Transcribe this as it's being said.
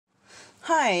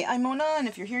Hi, I'm Mona, and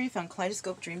if you're here, you found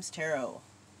Kaleidoscope Dreams Tarot.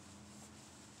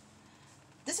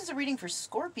 This is a reading for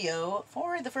Scorpio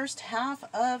for the first half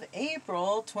of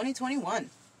April 2021.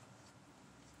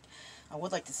 I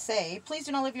would like to say, please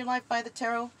do not live your life by the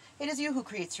tarot. It is you who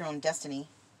creates your own destiny.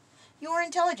 You are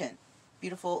intelligent,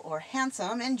 beautiful, or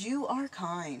handsome, and you are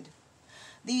kind.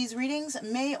 These readings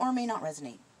may or may not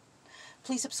resonate.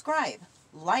 Please subscribe,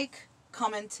 like,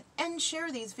 comment, and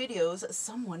share these videos.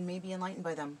 Someone may be enlightened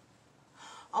by them.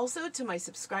 Also, to my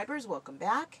subscribers, welcome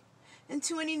back. And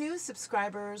to any new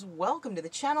subscribers, welcome to the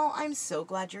channel. I'm so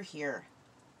glad you're here.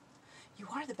 You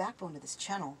are the backbone of this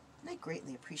channel, and I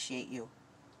greatly appreciate you.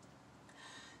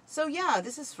 So yeah,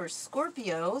 this is for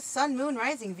Scorpio, Sun, Moon,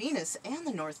 Rising, Venus, and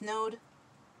the North Node.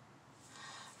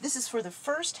 This is for the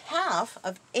first half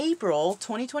of April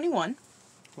 2021.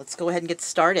 Let's go ahead and get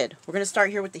started. We're going to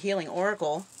start here with the Healing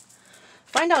Oracle.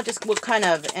 Find out just what kind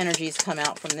of energies come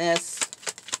out from this.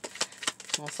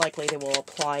 Most likely they will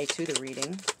apply to the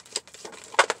reading.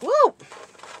 Woo!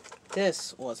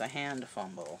 This was a hand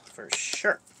fumble for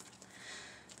sure.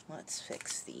 Let's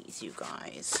fix these, you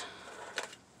guys.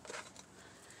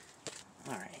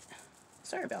 Alright.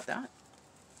 Sorry about that.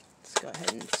 Let's go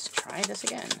ahead and try this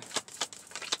again.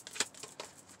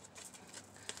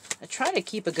 I try to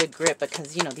keep a good grip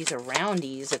because, you know, these are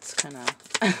roundies. It's kind of...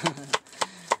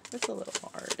 it's a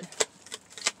little hard.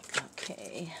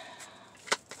 Okay.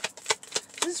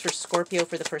 This is for Scorpio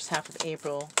for the first half of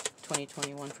April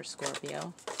 2021 for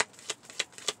Scorpio.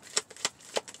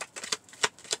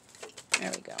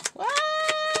 There we go.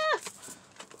 Ah!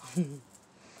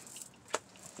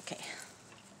 Okay.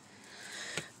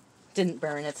 Didn't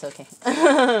burn, it's okay.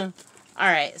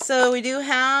 Alright, so we do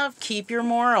have keep your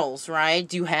morals, right?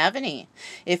 Do you have any?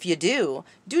 If you do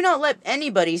not let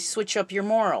anybody switch up your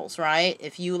morals, right?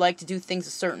 If you like to do things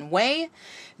a certain way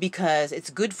because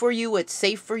it's good for you, it's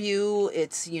safe for you,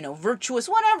 it's, you know, virtuous,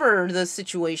 whatever the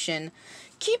situation,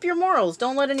 keep your morals.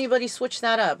 Don't let anybody switch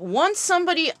that up. Once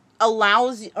somebody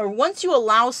allows, or once you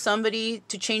allow somebody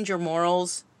to change your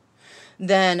morals,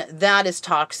 then that is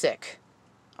toxic.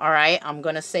 Alright, I'm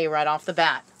going to say right off the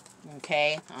bat.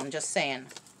 Okay, I'm just saying.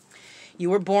 You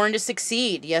were born to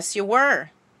succeed. Yes, you were.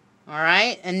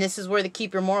 Alright, and this is where the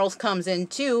keep your morals comes in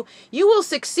too. You will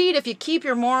succeed if you keep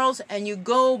your morals and you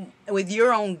go with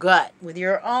your own gut, with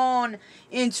your own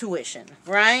intuition,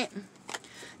 right?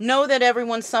 Know that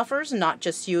everyone suffers, not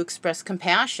just you. Express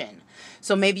compassion.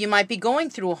 So maybe you might be going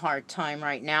through a hard time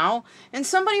right now, and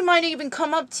somebody might even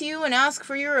come up to you and ask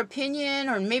for your opinion,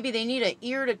 or maybe they need an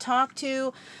ear to talk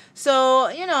to. So,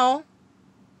 you know,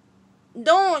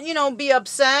 don't, you know, be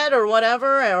upset or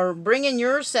whatever, or bring in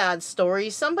your sad story.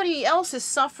 Somebody else is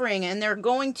suffering and they're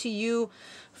going to you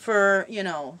for, you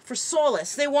know, for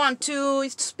solace. They want to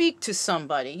speak to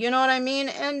somebody, you know what I mean?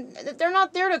 And they're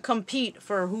not there to compete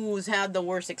for who's had the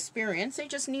worst experience. They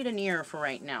just need an ear for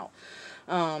right now.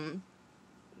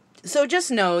 So just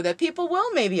know that people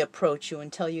will maybe approach you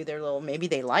and tell you their little, maybe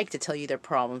they like to tell you their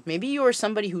problems. Maybe you are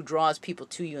somebody who draws people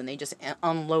to you and they just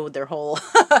unload their whole,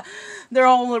 their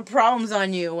whole problems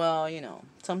on you. Well, you know,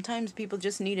 sometimes people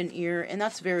just need an ear, and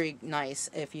that's very nice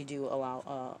if you do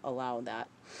allow that.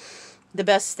 The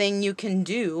best thing you can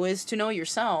do is to know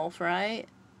yourself, right?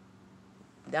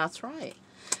 That's right.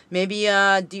 Maybe,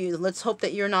 let's hope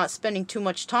that you're not spending too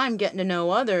much time getting to know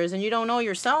others and you don't know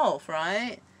yourself,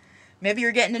 right? Maybe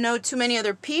you're getting to know too many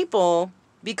other people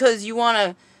because you want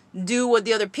to do what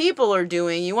the other people are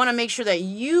doing. You want to make sure that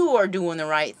you are doing the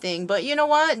right thing. But you know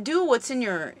what? Do what's in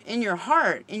your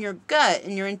heart, in your gut,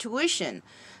 in your intuition.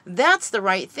 That's the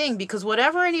right thing, because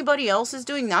whatever anybody else is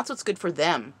doing, that's what's good for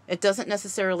them. It doesn't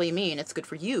necessarily mean it's good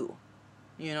for you.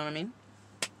 You know what I mean?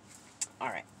 All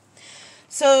right.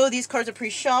 So these cards are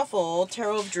pre-shuffled.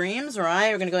 Tarot of Dreams,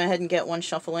 right? We're going to go ahead and get one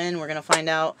shuffle in. We're going to find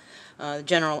out the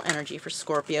general energy for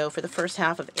Scorpio for the first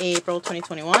half of April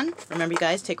 2021. Remember, you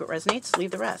guys, take what resonates,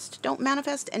 leave the rest. Don't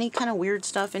manifest any kind of weird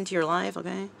stuff into your life,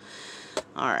 okay?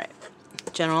 All right.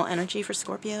 General energy for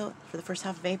Scorpio for the first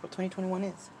half of April 2021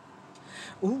 is...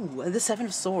 Ooh, the Seven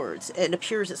of Swords. It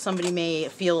appears that somebody may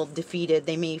feel defeated.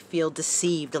 They may feel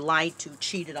deceived, lied to,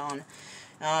 cheated on.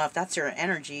 If that's your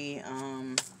energy...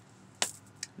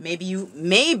 Maybe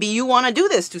you want to do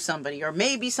this to somebody, or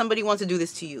maybe somebody wants to do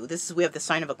this to you. We have the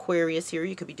sign of Aquarius here.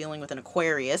 You could be dealing with an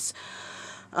Aquarius.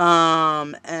 It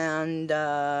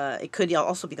could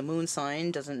also be the moon sign.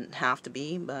 Doesn't have to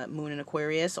be, but moon in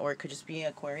Aquarius, or it could just be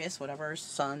Aquarius, whatever.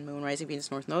 Sun, moon, rising,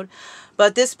 Venus, North Node.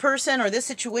 But this person or this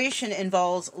situation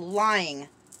involves lying,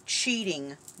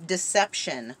 cheating,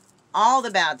 deception, all the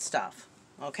bad stuff.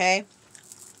 Okay?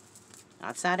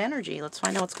 That's that energy. Let's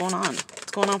find out what's going on.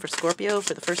 What's going on for Scorpio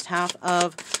for the first half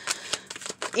of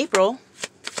April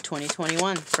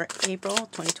 2021. For April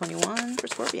 2021 for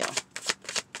Scorpio.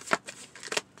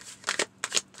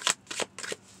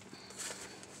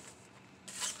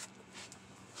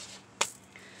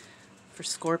 For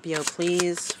Scorpio,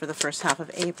 please, for the first half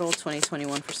of April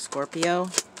 2021 for Scorpio.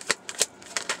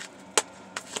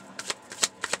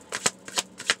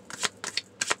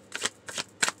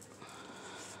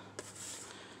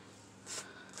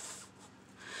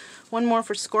 One more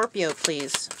for Scorpio,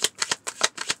 please.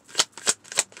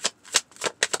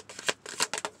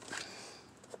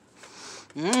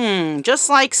 Just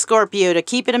like Scorpio, to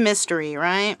keep it a mystery,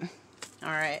 right? All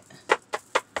right.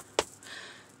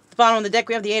 The bottom of the deck,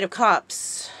 we have the Eight of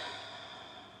Cups.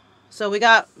 So we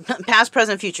got past,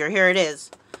 present, future. Here it is.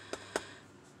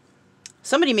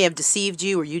 Somebody may have deceived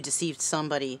you, or you deceived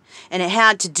somebody, and it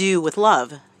had to do with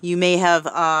love. You may have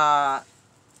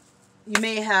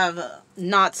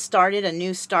not started a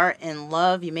new start in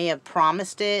love. You may have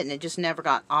promised it, and it just never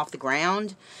got off the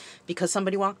ground because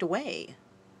somebody walked away.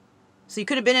 So you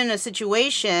could have been in a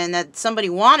situation that somebody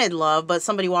wanted love, but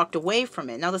somebody walked away from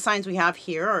it. Now the signs we have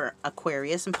here are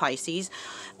Aquarius and Pisces,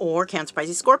 or Cancer,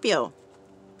 Pisces, Scorpio.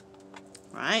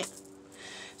 Right?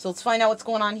 So let's find out what's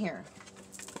going on here.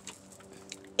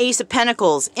 Ace of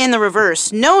Pentacles in the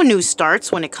reverse. No new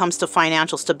starts when it comes to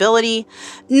financial stability.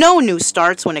 No new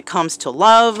starts when it comes to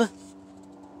love.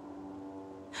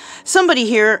 Somebody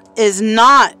here is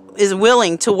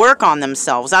willing to work on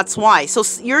themselves. That's why. So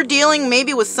you're dealing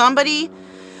maybe with somebody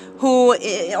who,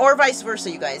 or vice versa,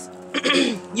 you guys.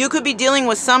 You could be dealing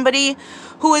with somebody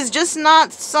who is just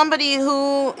not somebody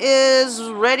who is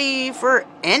ready for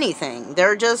anything.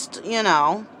 They're just, you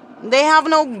know, they have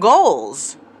no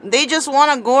goals. They just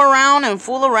want to go around and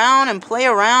fool around and play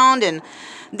around, and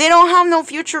they don't have no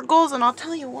future goals. And I'll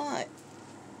tell you what,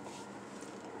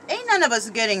 ain't none of us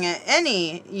getting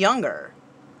any younger.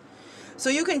 So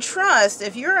you can trust,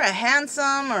 if you're a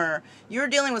handsome, or you're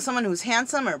dealing with someone who's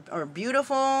handsome or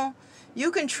beautiful, you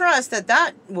can trust that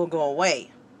that will go away.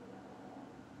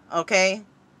 Okay?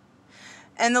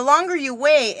 And the longer you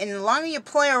wait, and the longer you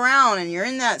play around, and you're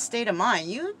in that state of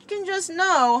mind, you can just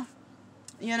know,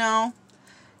 you know.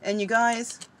 And you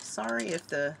guys, sorry if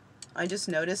I just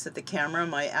noticed that the camera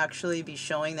might actually be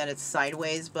showing that it's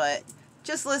sideways, but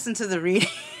just listen to the reading.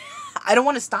 I don't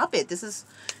want to stop it. This is,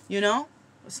 you know,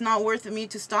 it's not worth it me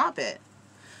to stop it.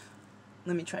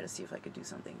 Let me try to see if I could do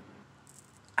something.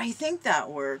 I think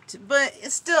that worked, but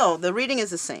it's still, the reading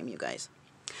is the same, you guys.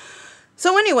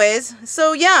 So anyways,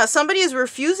 so yeah, somebody is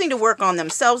refusing to work on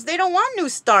themselves. They don't want new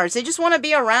starts. They just want to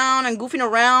be around and goofing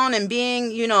around and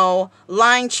being, you know,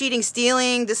 lying, cheating,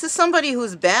 stealing. This is somebody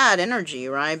who's bad energy,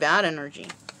 right? Bad energy.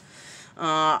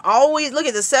 Always, look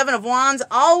at the Seven of Wands,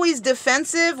 always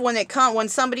defensive when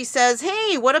somebody says,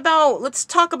 hey, what about, let's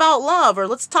talk about love, or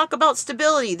let's talk about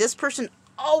stability. This person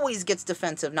always gets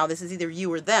defensive. Now, this is either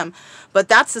you or them, but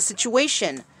that's the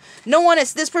situation.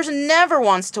 This person never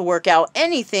wants to work out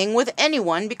anything with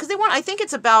anyone because they want, I think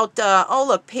it's about, oh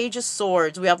look, Page of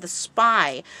Swords. We have the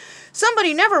Spy.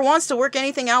 Somebody never wants to work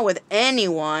anything out with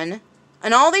anyone,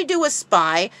 and all they do is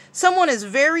spy. Someone is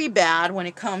very bad when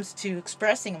it comes to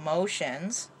expressing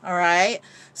emotions, all right?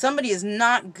 Somebody is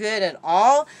not good at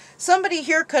all. Somebody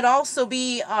here could also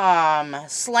be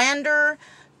slander,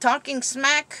 talking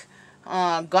smack,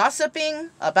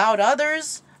 gossiping about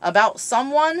others, about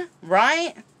someone,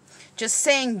 right? Just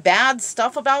saying bad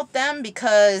stuff about them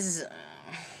because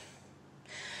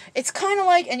it's kind of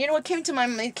like, and you know what came to my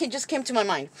mind? It just came to my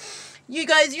mind. You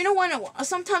guys, you know,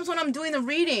 sometimes when I'm doing the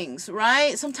readings,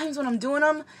 right? Sometimes when I'm doing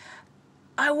them,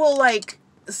 I will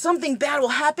something bad will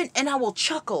happen and I will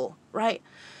chuckle, right?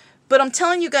 But I'm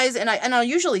telling you guys, and I'll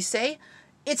usually say,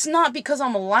 it's not because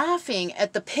I'm laughing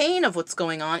at the pain of what's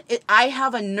going on. I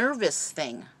have a nervous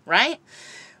thing, right?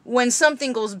 When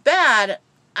something goes bad,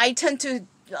 I tend to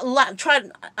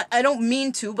I don't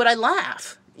mean to, but I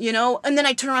laugh, you know, and then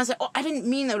I turn around and say, oh, I didn't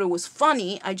mean that it was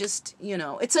funny. I just, you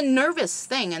know, it's a nervous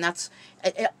thing, and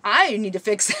I need to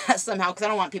fix that somehow, because I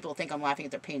don't want people to think I'm laughing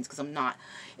at their pains, because I'm not.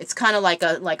 It's kind of like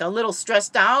a little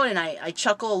stressed out, and I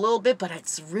chuckle a little bit, but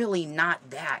it's really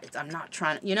not that. I'm not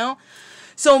trying to, you know.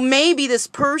 So maybe this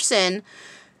person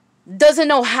doesn't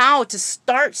know how to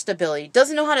start stability,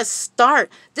 doesn't know how to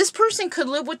start. This person could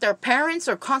live with their parents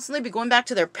or constantly be going back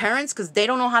to their parents because they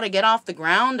don't know how to get off the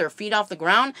ground or feet off the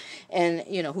ground. And,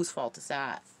 you know, whose fault is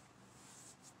that?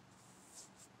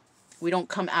 We don't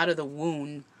come out of the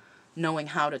womb knowing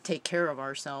how to take care of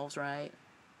ourselves, right?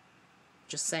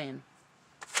 Just saying.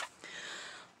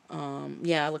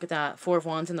 Yeah, look at that. Four of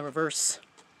Wands in the reverse.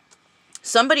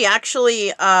 Somebody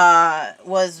actually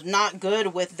was not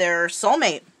good with their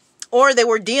soulmate. Or they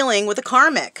were dealing with a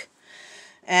karmic.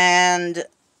 And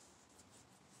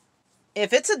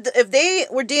if they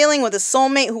were dealing with a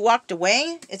soulmate who walked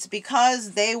away, it's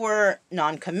because they were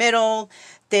non-committal.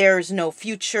 There's no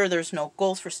future. There's no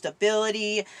goals for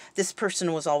stability. This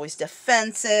person was always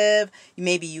defensive.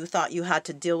 Maybe you thought you had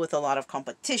to deal with a lot of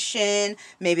competition.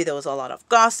 Maybe there was a lot of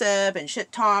gossip and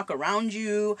shit talk around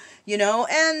you, you know.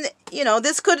 And, you know,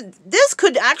 this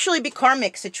could actually be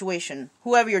karmic situation.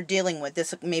 Whoever you're dealing with,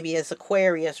 this maybe is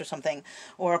Aquarius or something,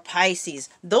 or a Pisces.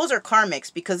 Those are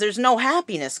karmics because there's no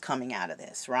happiness coming out of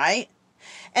this, right?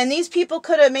 And these people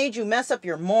could have made you mess up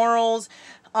your morals,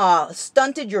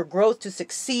 stunted your growth to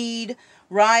succeed,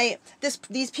 right?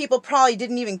 These people probably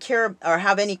didn't even care or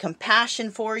have any compassion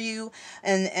for you,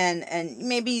 and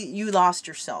maybe you lost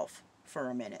yourself for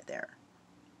a minute there,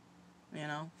 you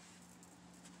know?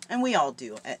 And we all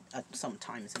do at some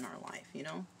times in our life, you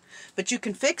know? But you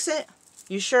can fix it.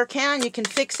 You sure can. You can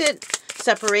fix it.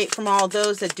 Separate from all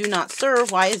those that do not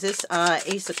serve. Why is this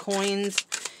Ace of Coins?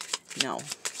 No.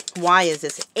 Why is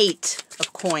this 8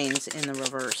 of Coins in the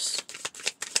reverse?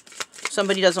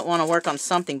 Somebody doesn't want to work on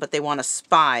something, but they want to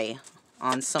spy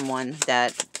on someone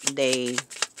that they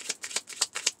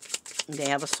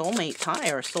have a soulmate tie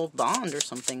or a soul bond or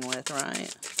something with,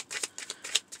 right?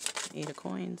 8 of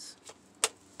Coins.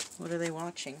 What are they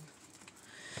watching?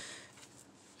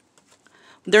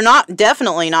 They're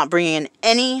definitely not bringing in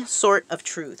any sort of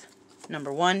truth.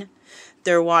 Number one.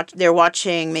 They're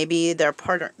watching maybe their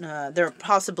partner, they're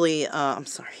possibly, I'm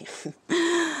sorry,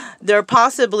 they're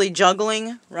possibly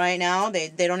juggling right now. They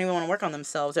don't even want to work on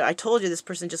themselves. I told you this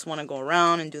person just want to go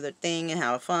around and do their thing and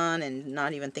have fun and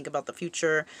not even think about the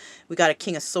future. We got a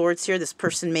King of Swords here. This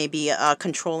person may be a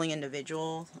controlling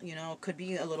individual, you know, could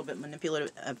be a little bit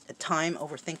manipulative at time,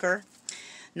 overthinker.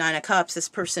 9 of Cups, this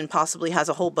person possibly has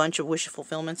a whole bunch of wish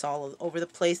fulfillments all over the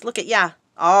place. Look at, yeah,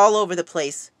 all over the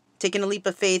place. Taking a leap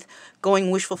of faith,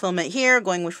 going wish fulfillment here,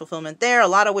 going wish fulfillment there. A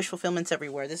lot of wish fulfillments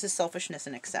everywhere. This is selfishness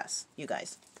in excess, you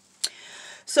guys.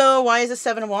 So why is the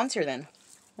 7 of Wands here then?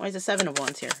 Why is the 7 of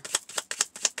Wands here?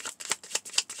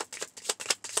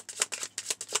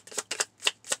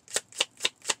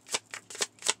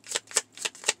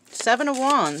 Seven of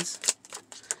Wands.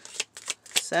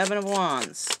 7 of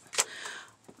Wands.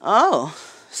 Oh.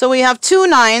 So we have 2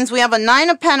 9s. We have a 9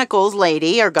 of Pentacles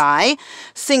lady or guy,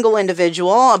 single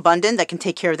individual, abundant, that can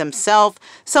take care of themselves.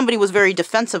 Somebody was very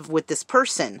defensive with this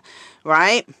person,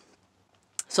 right?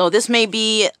 So this may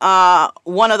be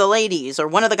one of the ladies or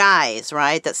one of the guys,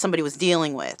 right, that somebody was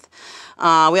dealing with.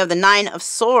 We have the 9 of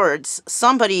Swords.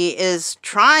 Somebody is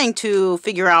trying to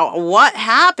figure out what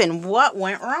happened, what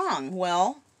went wrong.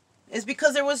 Well, is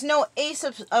because there was no Ace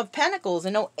of Pentacles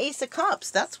and no Ace of Cups.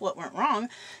 That's what went wrong.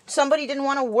 Somebody didn't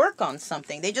want to work on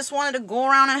something. They just wanted to go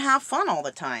around and have fun all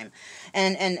the time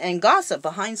and gossip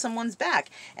behind someone's back.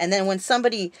 And then when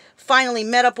somebody finally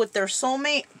met up with their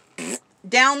soulmate,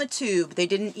 down the tube. They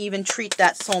didn't even treat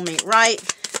that soulmate right.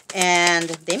 And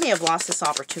they may have lost this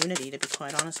opportunity, to be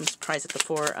quite honest. I'm surprised that the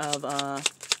 4 of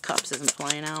Cups isn't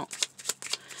flying out.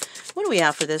 What do we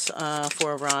have for this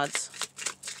 4 of Rods?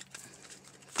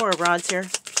 4 of Rods here.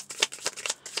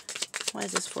 Why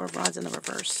is this 4 of Rods in the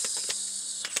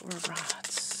reverse? 4 of Rods.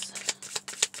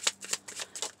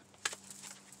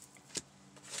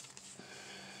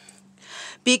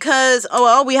 Because, oh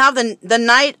well, we have the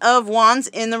Knight of Wands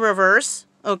in the reverse.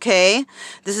 Okay.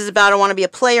 This is about I want to be a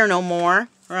player no more.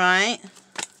 Right?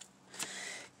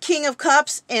 King of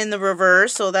Cups in the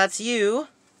reverse. So that's you.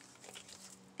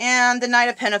 And the Knight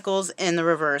of Pentacles in the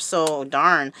reverse. So,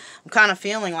 darn. I'm kind of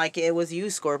feeling like it was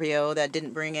you, Scorpio, that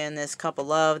didn't bring in this cup of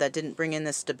love, that didn't bring in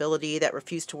this stability, that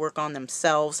refused to work on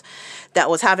themselves,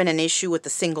 that was having an issue with the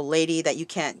single lady, that you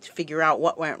can't figure out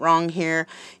what went wrong here.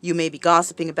 You may be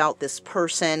gossiping about this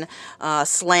person,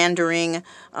 slandering,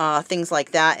 things like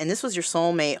that. And this was your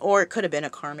soulmate, or it could have been a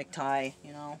karmic tie,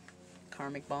 you know,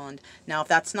 karmic bond. Now, if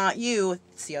that's not you,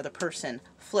 it's the other person.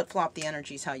 Flip-flop the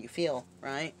energies how you feel,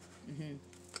 right?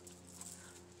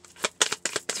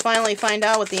 Finally find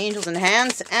out what the angels and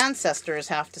ancestors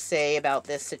have to say about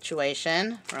this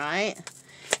situation, right?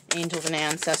 Angels and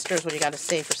ancestors, what do you got to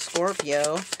say for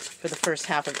Scorpio for the first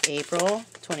half of April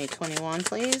 2021,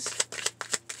 please?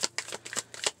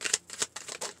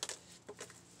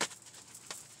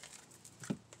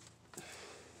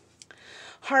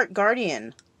 Heart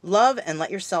Guardian, love and let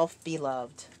yourself be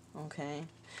loved, okay?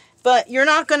 But you're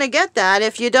not going to get that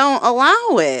if you don't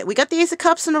allow it. We got the Ace of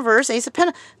Cups in reverse, Ace of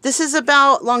Pentacles. This is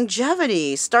about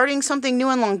longevity, starting something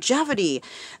new in longevity,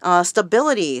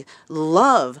 stability,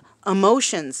 love,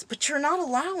 emotions. But you're not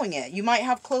allowing it. You might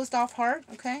have closed off heart,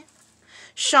 okay?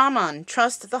 Shaman,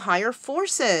 trust the higher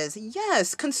forces.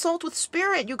 Yes, consult with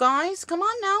spirit, you guys. Come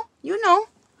on now. You know.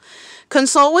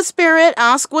 Consult with Spirit.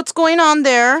 Ask what's going on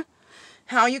there.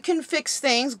 How you can fix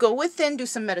things. Go within. Do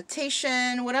some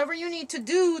meditation. Whatever you need to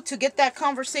do to get that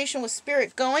conversation with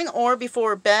Spirit going. Or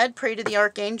before bed, pray to the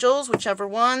Archangels, whichever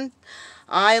one.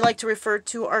 I like to refer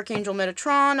to Archangel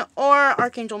Metatron or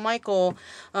Archangel Michael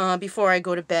before I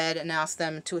go to bed and ask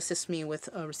them to assist me with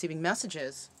receiving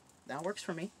messages. That works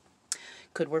for me.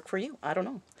 Could work for you. I don't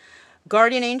know.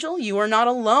 Guardian Angel, you are not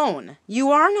alone.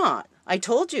 You are not. I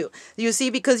told you. You see,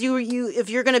 because if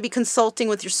you're going to be consulting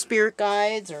with your spirit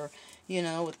guides or, you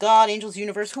know, with God, angels,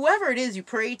 universe, whoever it is you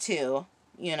pray to,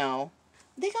 you know,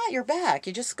 they got your back.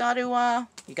 You just got to,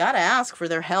 you got to ask for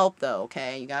their help, though,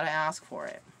 okay? You got to ask for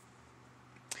it.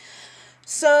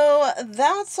 So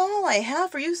that's all I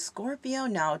have for you, Scorpio.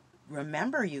 Now,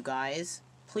 remember, you guys,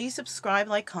 please subscribe,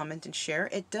 like, comment, and share.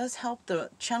 It does help the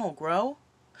channel grow.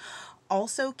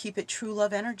 Also, keep it true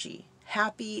love energy.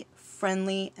 Happy,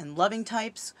 friendly, and loving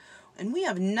types. And we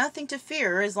have nothing to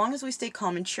fear as long as we stay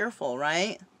calm and cheerful,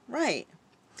 right? Right.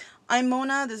 I'm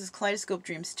Mona. This is Kaleidoscope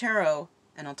Dreams Tarot.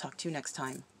 And I'll talk to you next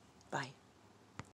time. Bye.